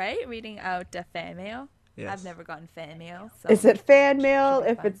fun, right? Reading out fan mail. Yes. I've never gotten fan mail. So. Is it fan mail?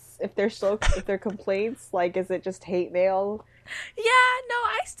 Should be If they're complaints, like is it just hate mail? Yeah, no,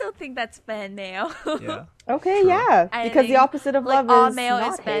 I still think that's fan mail. Yeah. Okay, True. yeah, I because the think, opposite of like love all is mail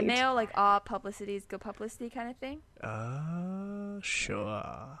not is fan hate. mail, like all publicity is good publicity kind of thing.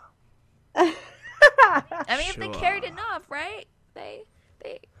 Sure. I mean, if they Sure. cared enough, right? They,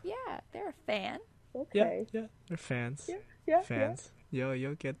 they're a fan. Okay. Yeah. They're fans. Yeah. Fans. You'll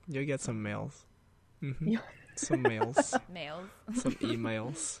get some mails. Yeah. Some mails. Mails. Some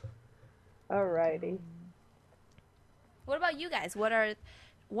emails. Alrighty. What about you guys? What are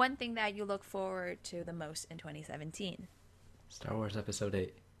one thing that you look forward to the most in 2017? Star Wars Episode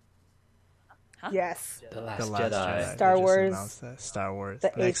 8. Huh? Yes. The Last, The Last Jedi. Jedi. Star They just Wars. announced that. Star Wars. The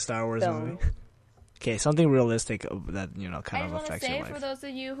Next eighth Star Wars film. movie. Okay, something realistic that I kind just of want to affects your say, life. for those of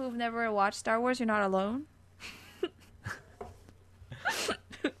you who've never watched Star Wars, you're not alone.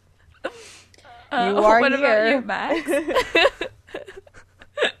 You are what here. about you, Max?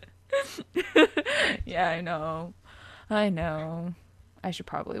 Yeah, I know. I should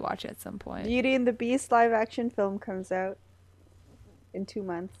probably watch it at some point. Beauty and the Beast live action film comes out in 2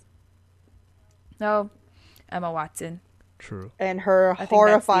 months, No, Emma Watson. True. and her I think that's the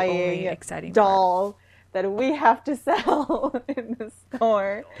only horrifying exciting doll that we have to sell in the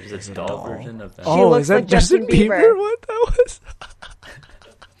store. There's It's a a doll doll. version of that. She Oh, looks is that like Justin Justin Bieber? Bieber. What that was?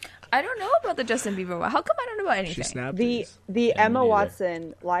 I don't know about the Justin Bieber one. How come I don't know about anything? She snapped The these. the Yeah, me Emma neither.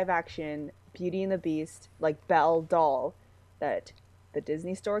 Watson live action Beauty and the Beast like Belle doll that the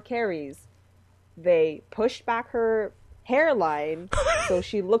Disney store carries, they pushed back her hairline so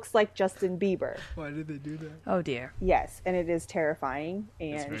she looks like Justin Bieber. Why did they do that? Oh dear. Yes, and it is terrifying.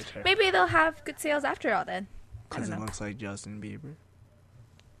 It's And very terrible. Maybe they'll have good sales after all then. Because it know. looks like Justin Bieber.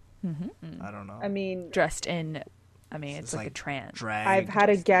 I don't know. I mean, Dressed in, I mean, it's It's like a like trance. Drag. I've had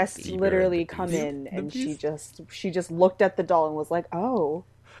a guest Bieber, literally the come Beast. in The and Beast? she just looked at the doll and was like, "Oh,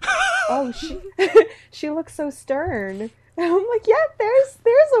 she she looks so stern." And I'm like, "Yeah, there's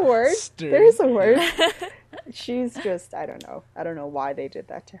a word. Stern. There's a word." She's just I don't know why they did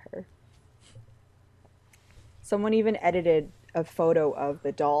that to her. Someone even edited a photo of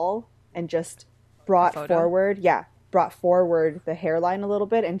the doll and just brought photo? forward the hairline a little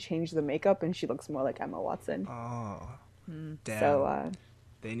bit and changed the makeup, and she looks more like Emma Watson. Oh. Damn. So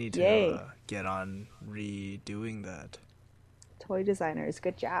they need yay. to get on redoing that. toy designers,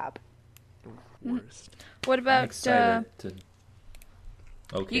 good job. Worst. What I'm about excited to.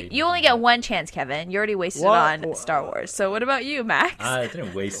 Okay. you only get one chance, Kevin. You already wasted What? it on Star Wars. So what about you, Max? I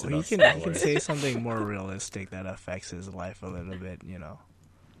didn't waste it Well, on he Star can Wars. say something more realistic that affects his life a little bit,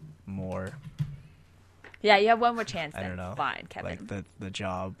 more. Yeah, you have one more chance. I Then. don't know. Fine, Kevin. Like the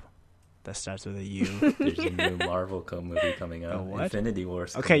job that starts with a U. There's a new Marvel movie coming out. A what? Infinity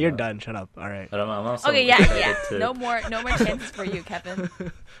Wars. Okay, coming you're out. done. Shut up. All right. But I'm also Okay, yeah. excited to. No more chances for you, Kevin.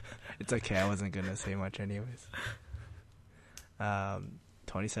 It's okay. I wasn't gonna say much anyways.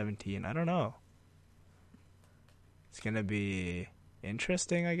 2017. I don't know. It's gonna be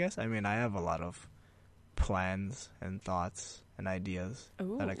interesting, I guess. I mean, I have a lot of plans and thoughts and ideas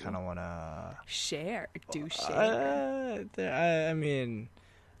that I Ooh. kind of wanna. Share. Do share. I mean,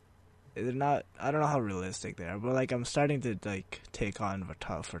 they're not. I don't know how realistic they are, but like I'm starting to like take on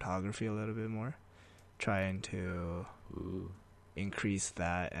photography a little bit more, trying to Ooh. increase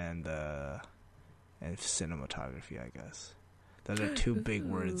that and cinematography, I guess. Those are two big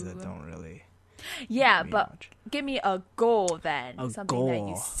words that don't really Yeah, mean but much. give me a goal then. A Something that you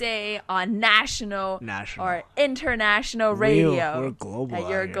goal. say on national National. or international radio. We're global. that out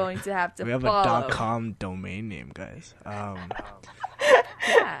you're here. going to have to We have follow. a .com domain name, guys.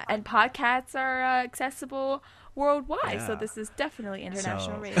 Yeah, and podcasts are accessible worldwide, so Yeah. this is definitely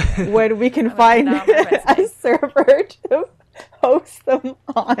international So- radio. When we can I'm gonna find put that on my a resume. server to host them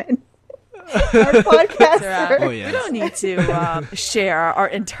on. Our podcast So, server. Oh, We yes. don't need to share our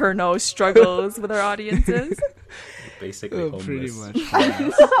internal struggles with our audiences. Basically Oh, homeless. pretty much.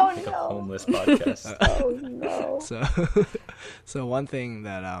 Oh Like a no. homeless podcast. Oh no. So one thing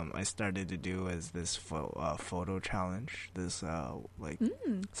that I started to do is this photo challenge. This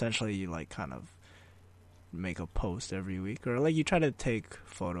essentially you like kind of make a post every week, or like you try to take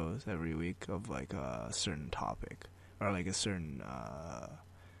photos every week of like a certain topic or like a certain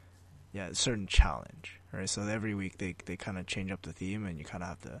certain challenge, right? So every week they kind of change up the theme, and you kind of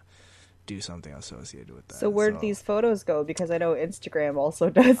have to do something associated with that. So where did these photos go? Because I know Instagram also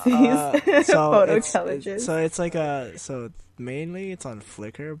does these photo challenges. So it's like mainly it's on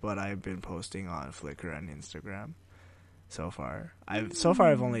Flickr, but I've been posting on Flickr and Instagram so far.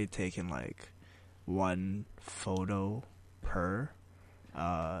 I've only taken like one photo per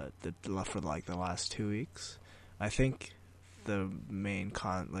for like the last 2 weeks. I think the main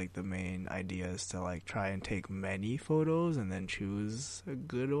idea is to like try and take many photos and then choose a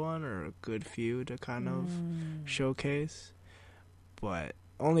good one or a good few to kind of showcase. But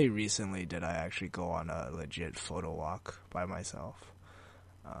only recently did I actually go on a legit photo walk by myself.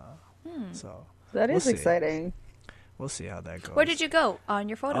 So That we'll is see. exciting. We'll see how that goes. Where did you go on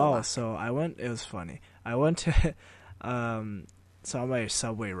your photo walk? So I went. It was funny. I went to, so on my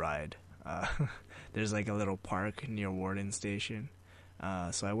subway ride, there's like a little park near Warden Station.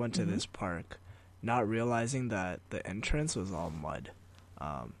 So I went to this park, not realizing that the entrance was all mud.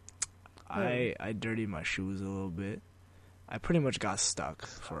 I dirtied my shoes a little bit. I pretty much got stuck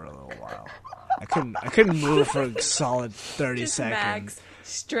for a little while. I couldn't move for a solid 30 Just seconds. Max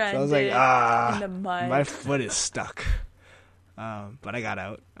stranded So I was like, in the mud. my foot is stuck. But I got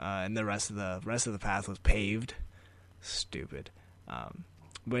out, and the rest of the path was paved. Stupid.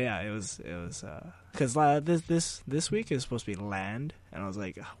 But yeah, it was because this week is supposed to be land, and I was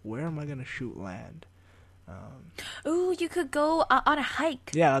like, where am I gonna shoot land? Ooh, you could go on a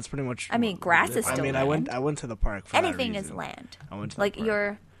hike. Yeah, that's pretty much. I mean, grass is still I land. went to the park for Anything that is reason. land. I went to Like the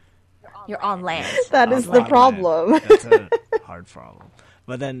park. you're on land. That is On the land. problem. That's a hard problem.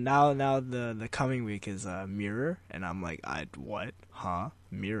 But then now the coming week is Mirror, and I'm like, what? Huh?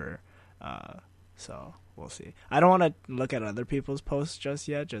 Mirror. So we'll see. I don't want to look at other people's posts just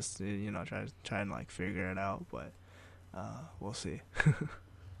yet. Just try and like figure it out. But we'll see.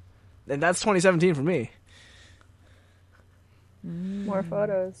 And that's 2017 for me. More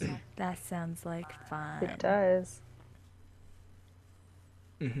photos. That sounds like fun. It does.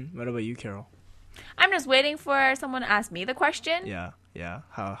 What about you, Carol? I'm just waiting for someone to ask me the question. Yeah.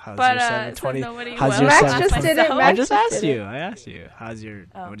 How's But, your since 720? nobody How's will your Max ask just seven- did it. myself- Max I just just asked did you. it. I asked you. How's your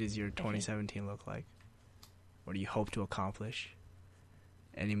Oh, what does your 2017 look like? What do you hope to accomplish?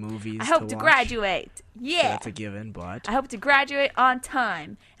 Any movies? I hope to watch? graduate. So Yeah. that's a given, but I hope to graduate on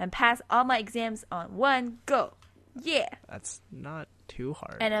time and pass all my exams on one go. Yeah. that's not too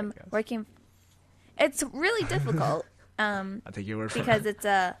hard. And I I'm guess. working. It's really difficult. I take your word for Because it.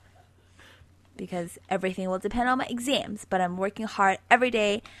 it's because everything will depend on my exams, but I'm working hard every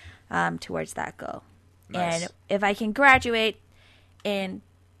day towards that goal. Nice. And if I can graduate in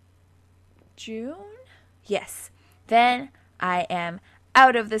June, yes, then I am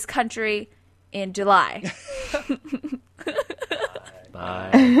out of this country in July.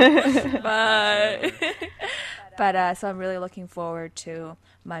 Bye. Bye. But so I'm really looking forward to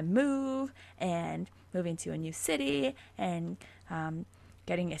my move and moving to a new city and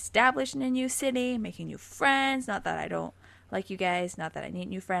getting established in a new city, making new friends. Not that I don't like you guys, not that I need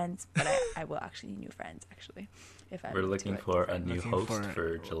new friends, but I will actually need new friends, actually. If I We're move to looking a for a different- new Looking host for-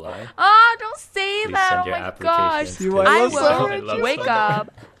 for July. Oh, don't say Please that. send Oh your my applications gosh. to- I I will love wake Sunday.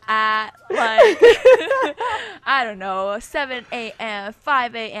 up at like I don't know, 7 a.m.,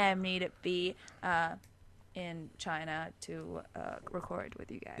 5 a.m. need it be in China to record with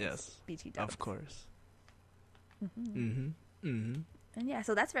you guys. Yes, BT dubs. of course. And yeah,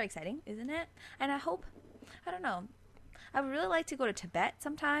 so that's very exciting, isn't it? And I hope, I don't know, I would really like to go to Tibet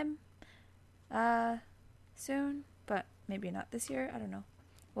sometime soon, but maybe not this year. I don't know.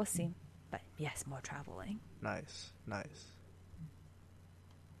 We'll see. But yes, more traveling. Nice.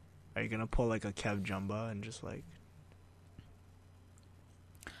 Are you gonna pull like a Kev Jumba and just like?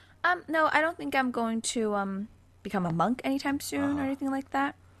 No, I don't think I'm going to become a monk anytime soon or anything like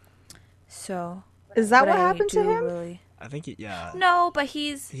that. So Is that but what I happened to do him? Really... I think No, but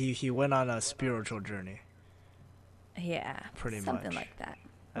he's he went on a spiritual journey. yeah, Pretty something much. like that.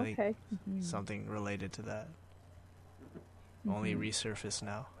 I think Okay. something related to that. Only resurfaced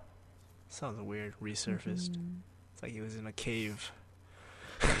now. Sounds weird. Resurfaced. It's like he was in a cave.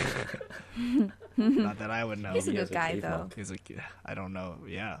 Not that I would know. He's a He good is a guy cave though. monk. He's like, I don't know.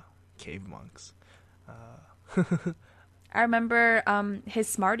 Yeah, cave monks. I remember his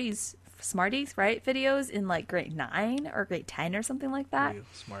Smarties, right? Videos in like grade 9 or grade 10 or something like that. Real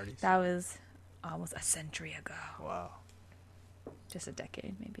Smarties. That was almost a century ago. Wow. Just a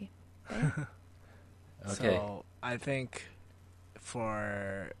decade, maybe. Okay. So I think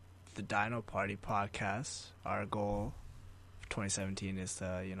for the Dino Party podcast, our goal for 2017 is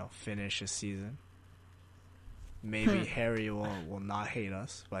to finish a season. Maybe Harry will not hate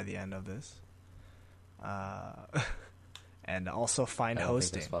us by the end of this. And also find I don't think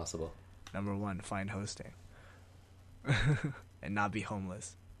hosting. that's possible. Number 1, find hosting. And not be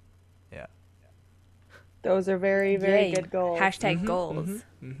homeless. Yeah. Those are very, very Yay. good goals. Hashtag goals.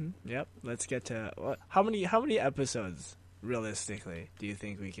 Yep. Let's get to how many episodes realistically do you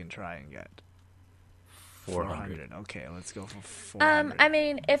think we can try and get? 400. Okay, let's go for 400. I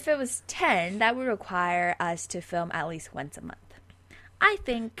mean, if it was 10, that would require us to film at least once a month. I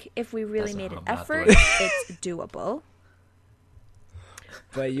think if we really That's made an how math effort, works. it's doable.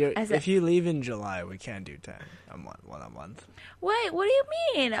 But if you leave in July, we can't do 10 one a month. Wait, what do you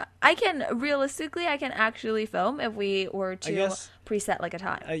mean? I can actually film if we were to guess- preset like a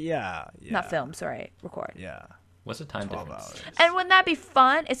time. Yeah. Not film, sorry, record. Yeah. What's the time 12 difference? hours. And wouldn't that be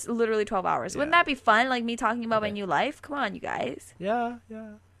fun? It's literally 12 hours. Wouldn't Yeah. that be fun? Like me talking about my Okay. new life? Come on, you guys. Yeah.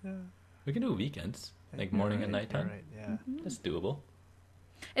 We can do weekends, like morning and nighttime. Right, yeah. That's doable.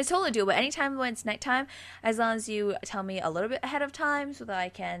 It's totally doable. Anytime when it's nighttime, as long as you tell me a little bit ahead of time so that I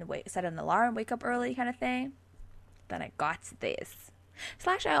can set an alarm, wake up early kind of thing, then I got this. /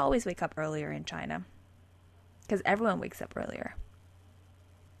 I always wake up earlier in China. Because everyone wakes up earlier.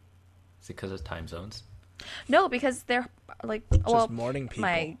 Is it because of time zones? No, because they're like, Just morning people.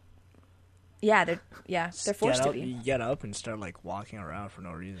 They're forced to be. You get up and start like walking around for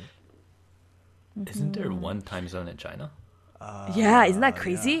no reason. Isn't there one time zone in China? Yeah, isn't that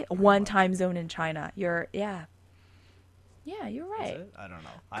crazy? yeah, pretty One much. time zone in China. Yeah, you're Is right. it? I don't know.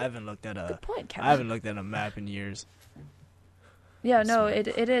 I haven't looked at Good point, Kevin. I haven't looked at a map in years. Yeah, no, it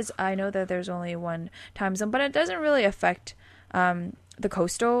is. I know that there's only one time zone, but it doesn't really affect the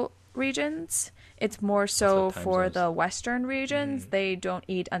coastal regions. It's more so what time for zones? the western regions. They don't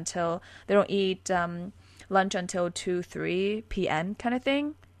eat lunch until 2-3 p.m. kind of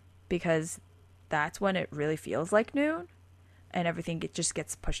thing, because that's when it really feels like noon, and everything just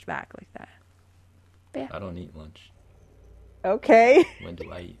gets pushed back like that. But yeah. I don't eat lunch. Okay. When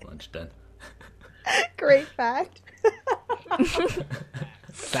do I eat lunch then? Great fact.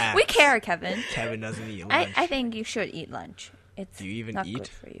 Facts. We care, Kevin. Kevin doesn't eat lunch. I think you should eat lunch. It's Do you even not eat? good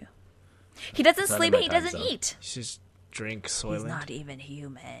for you. He doesn't It's not sleep in and he my time doesn't zone. eat. You just drink He's Soylent. not even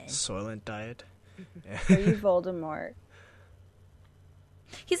human. Soylent diet. Are you Voldemort?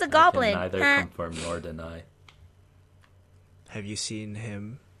 He's a I goblin. can neither Huh? confirm nor deny. Have you seen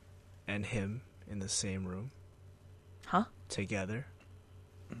him and him in the same room Huh? together?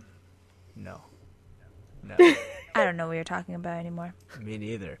 No. No. I don't know what you're talking about anymore. Me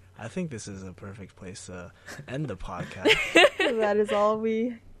neither. I think this is a perfect place to end the podcast. That is all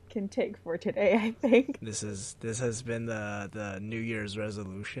we can take for today, I think. This has been the New Year's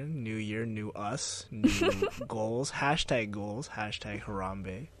resolution. New year, new us, new goals. Hashtag goals. Hashtag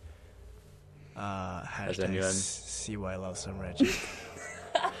Harambe. Hashtag anyone- CY Love Some Reggie.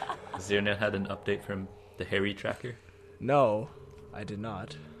 Has anyone had an update from the Harry tracker? No, I did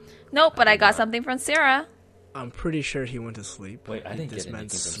not. Nope, but I got something from Sarah. I'm pretty sure he went to sleep. Wait, I didn't This get man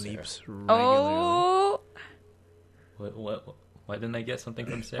anything from Sarah. sleeps regularly. Oh, What? Why didn't I get something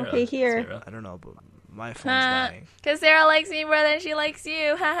from Sarah? Okay, here. Sarah? I don't know, but my phone's dying. because Sarah likes me more than she likes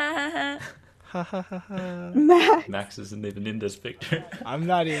you. Ha ha ha ha. Ha ha ha ha. Max. Max isn't even in this picture. I'm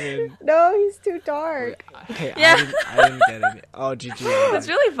not even. No, he's too dark. Hey, Yeah. I didn't get any. Oh, GG. That's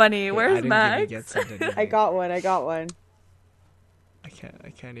really funny. I Where's didn't Max? Get something. I got one. I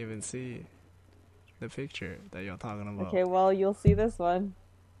can't even see the picture that you're talking about. Okay, well, you'll see this one.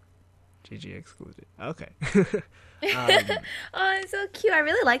 GG excluded. Okay. Oh, it's so cute. I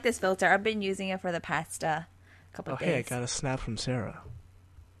really like this filter. I've been using it for the past couple Oh, of hey, I days. got a snap from Sarah.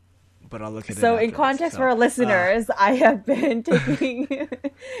 But I'll look at it. So, in afterwards. context So, for our listeners, I have been taking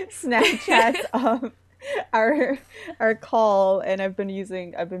Snapchats of our call, and I've been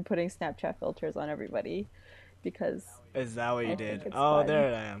putting Snapchat filters on everybody because is that what you I did? think it's Oh, fun.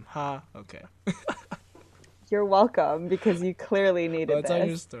 there I am. Ha. Okay. you're welcome because you clearly needed What's on your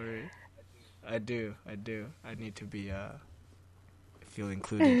this. story? I do. I need to be feel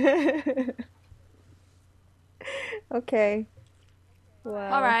included. Okay.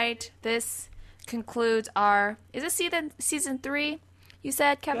 Wow. All right, this concludes our. Is this season 3? You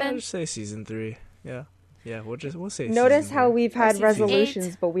said, Yeah, Kevin. just say season 3. Yeah. We'll say. Notice season how 3. we've had season resolutions,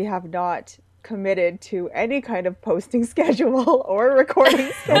 8. but we have not committed to any kind of posting schedule or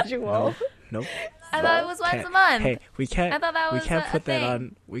recording schedule. Nope. I thought it was once Can't- a month. Hey, we can't. I thought that we was can't a put that thing.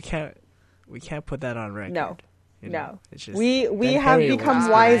 on. We can't put that on record. No. you No. know? It's just, We then have Harry become wants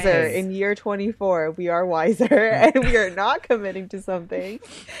to wiser hang. in year 24. We are wiser, and we are not committing to something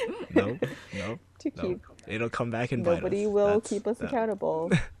Nope. to No. keep. It'll come back and bite Nobody us. will That's- keep us that-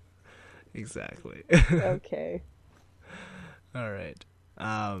 accountable. Exactly. Okay. All right.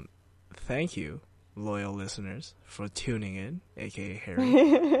 Thank you, loyal listeners, for tuning in, aka Harry.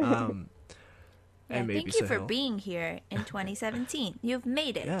 Yeah, And maybe thank you for Sahil. being here in 2017. You've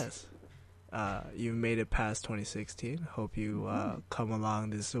made it. Yes. You made it past 2016. Hope you come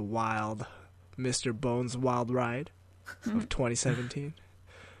along this wild, Mr. Bones wild ride of 2017.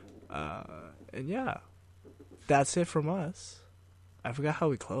 And yeah, that's it from us. I forgot how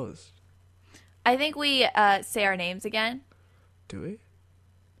we closed. I think we say our names again Do we?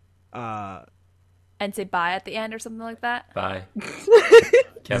 and say bye at the end or something like that. Bye.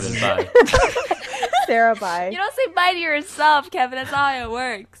 Kevin, bye. Sarah, bye. You don't say bye to yourself, Kevin. That's not how it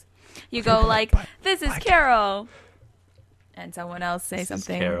works. You go like, "This is Carol," and someone else say This is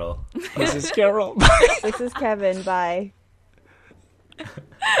something. Carol. This is Carol. This is Kevin, bye.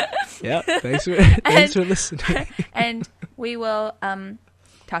 Yeah, thanks for listening. And we will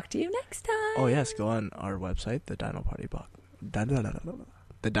talk to you next time. Oh yes, go on our website, the Dino Party blog,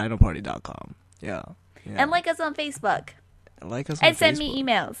 thedinoparty.com. Yeah. And like us on Facebook. Like us on And send Facebook. me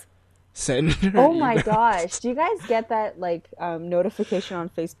emails. Send her Oh my emails. gosh. Do you guys get that like notification on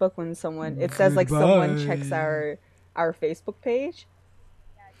Facebook when it says like someone Goodbye. checks our Facebook page?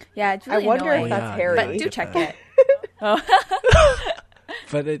 Yeah, it's I really wonder annoying. if that's yeah, Harry. But do check it.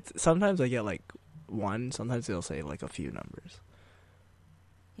 But sometimes I get like one. Sometimes they'll say like a few numbers.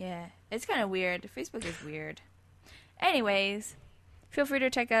 Yeah, it's kind of weird. Facebook is weird. Anyways, feel free to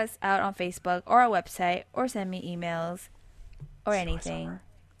check us out on Facebook or our website or send me emails or anything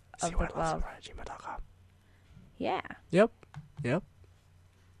of the above. CYLSummer@gmail.com. Yeah. Yep.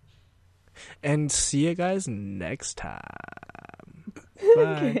 And see you guys next time.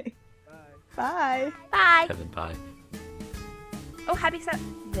 Bye. Bye. Bye. Kevin, bye. Oh, happy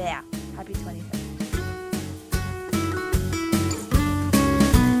 27th.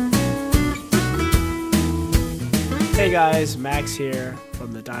 Hey guys, Max here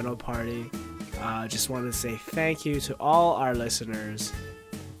from the Dino Party. Just wanted to say thank you to all our listeners,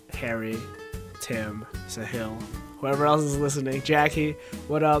 Harry, Tim, Sahil, whoever else is listening, Jackie,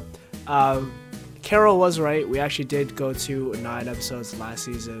 what up? Carol was right. We actually did go to 9 episodes last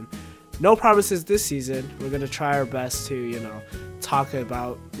season. No promises this season. We're going to try our best to, talk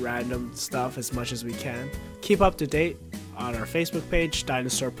about random stuff as much as we can. Keep up to date on our Facebook page,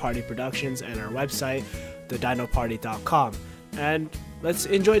 Dinosaur Party Productions, and our website, thedinoparty.com. And let's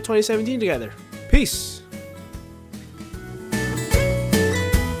enjoy 2017 together. Peace!